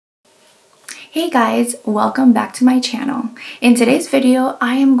Hey guys, welcome back to my channel. In today's video,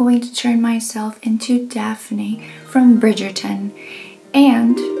 I am going to turn myself into Daphne from Bridgerton,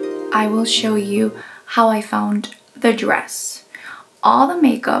 and I will show you how I found the dress. All the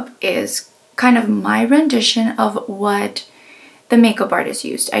makeup is kind of my rendition of what the makeup artist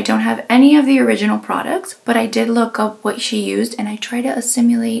used. I don't have any of the original products, but I did look up what she used and I try to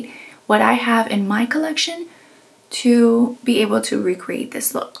assimilate what I have in my collection to be able to recreate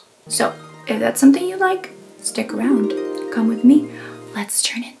this look. So if that's something you like, stick around. Come with me. Let's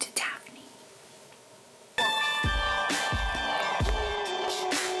turn into Daphne.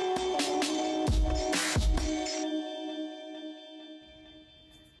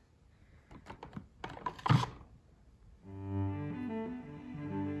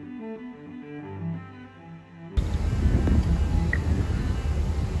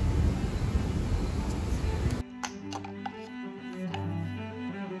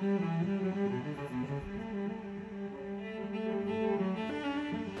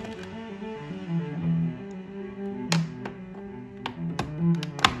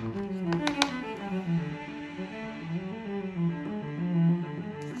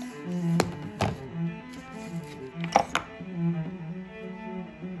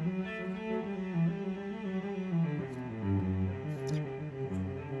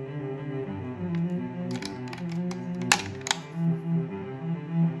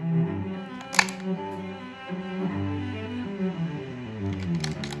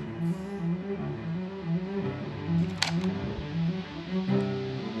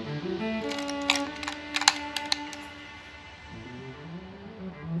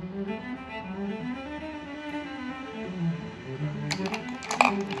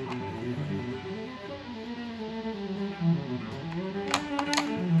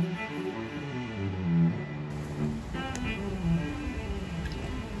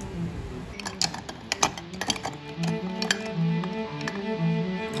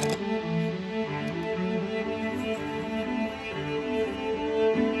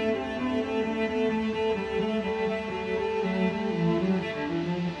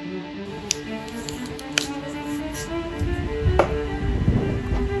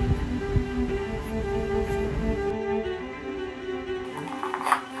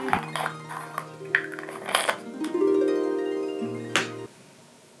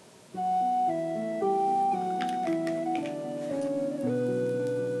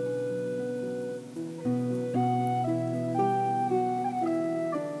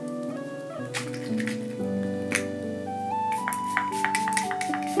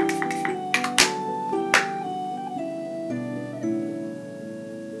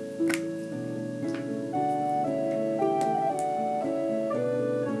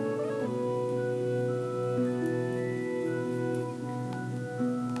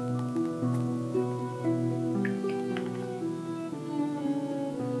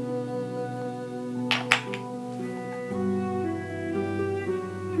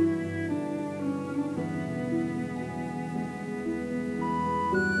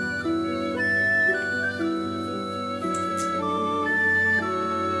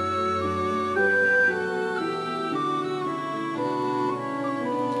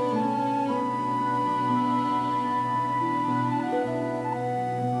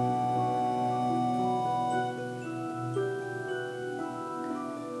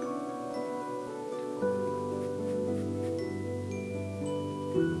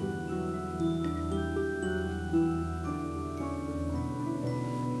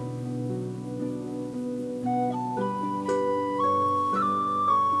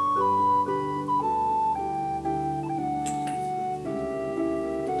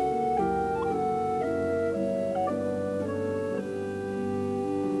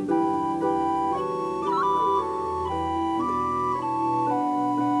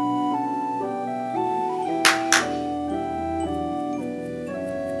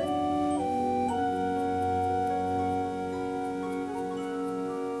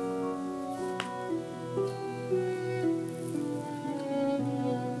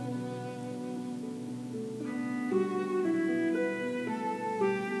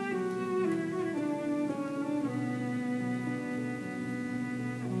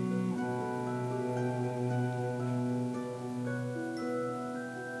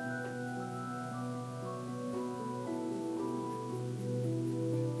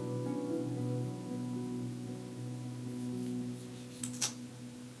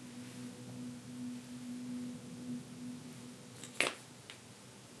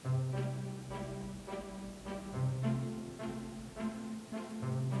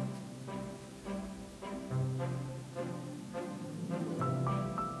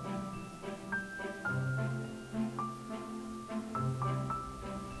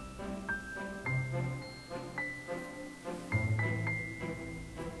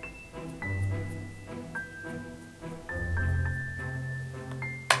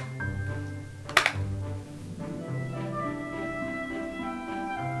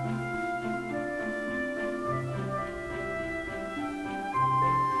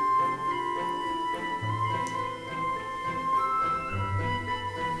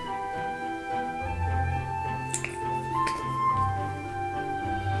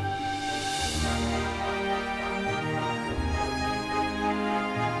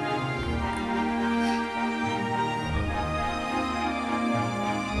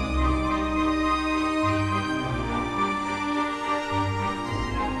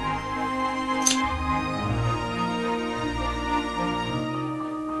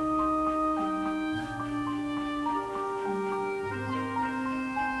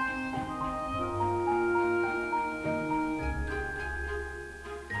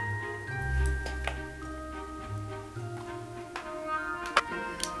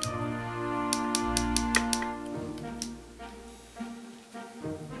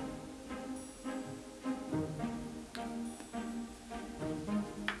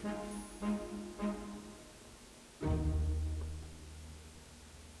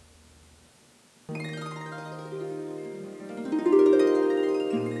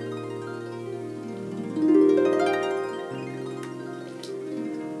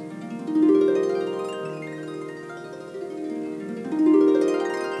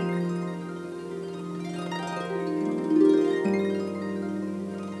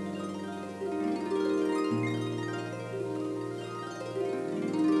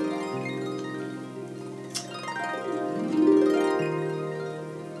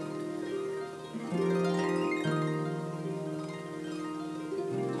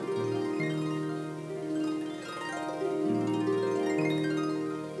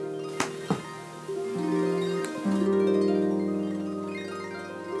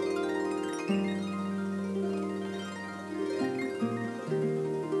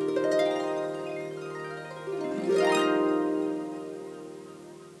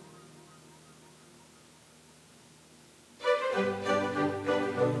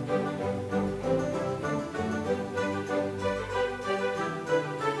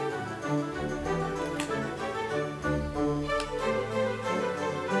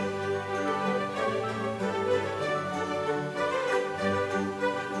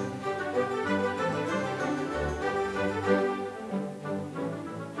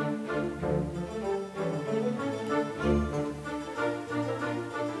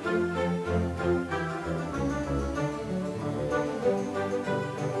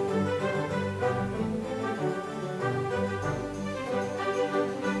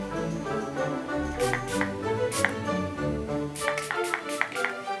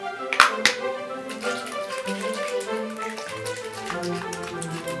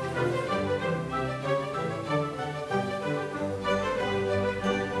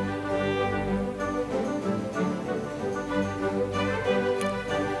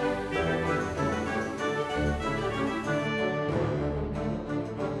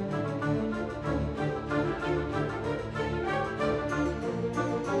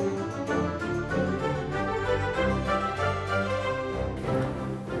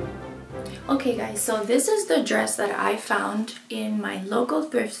 Okay guys, so this is the dress that I found in my local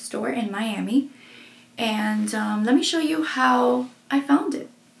thrift store in Miami. And let me show you how I found it.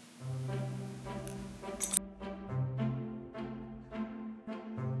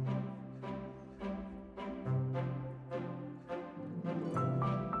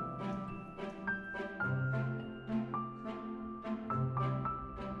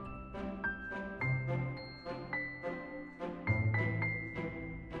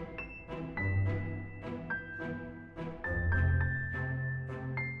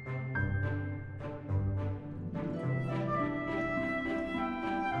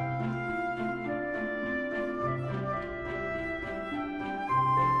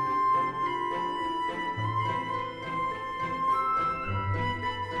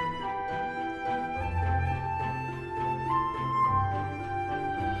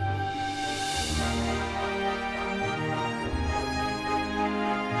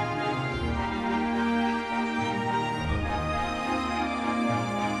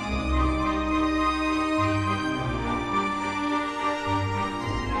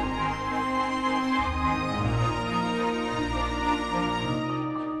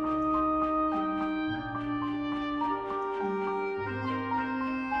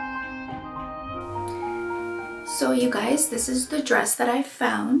 So you guys, this is the dress that I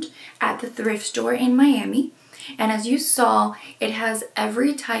found at the thrift store in Miami. And as you saw, it has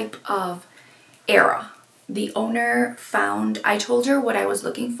every type of era. The owner found, I told her what I was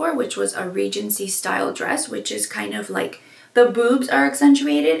looking for, which was a Regency style dress, which is kind of like the boobs are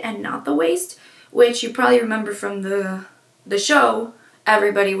accentuated and not the waist, which you probably remember from the show.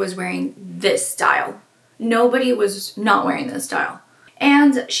 Everybody was wearing this style. Nobody was not wearing this style.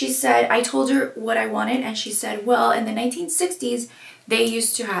 And she said, I told her what I wanted, and she said, well, in the 1960s, they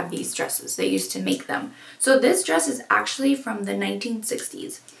used to have these dresses. They used to make them. So this dress is actually from the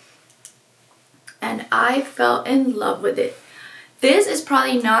 1960s. And I fell in love with it. This is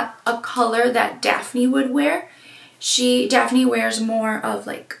probably not a color that Daphne would wear. Daphne wears more of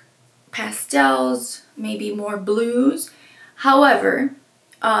like pastels, maybe more blues. However,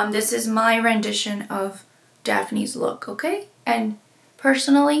 this is my rendition of Daphne's look, okay? And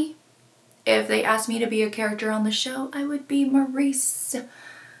personally, if they asked me to be a character on the show, I would be Maurice.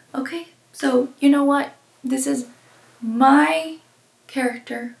 Okay, so you know what? This is my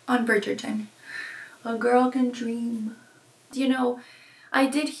character on Bridgerton. A girl can dream. You know, I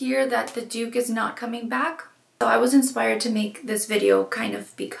did hear that the Duke is not coming back. So I was inspired to make this video kind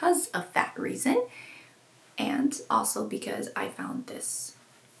of because of that reason. And also because I found this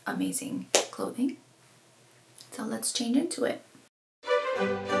amazing clothing. So let's change into it.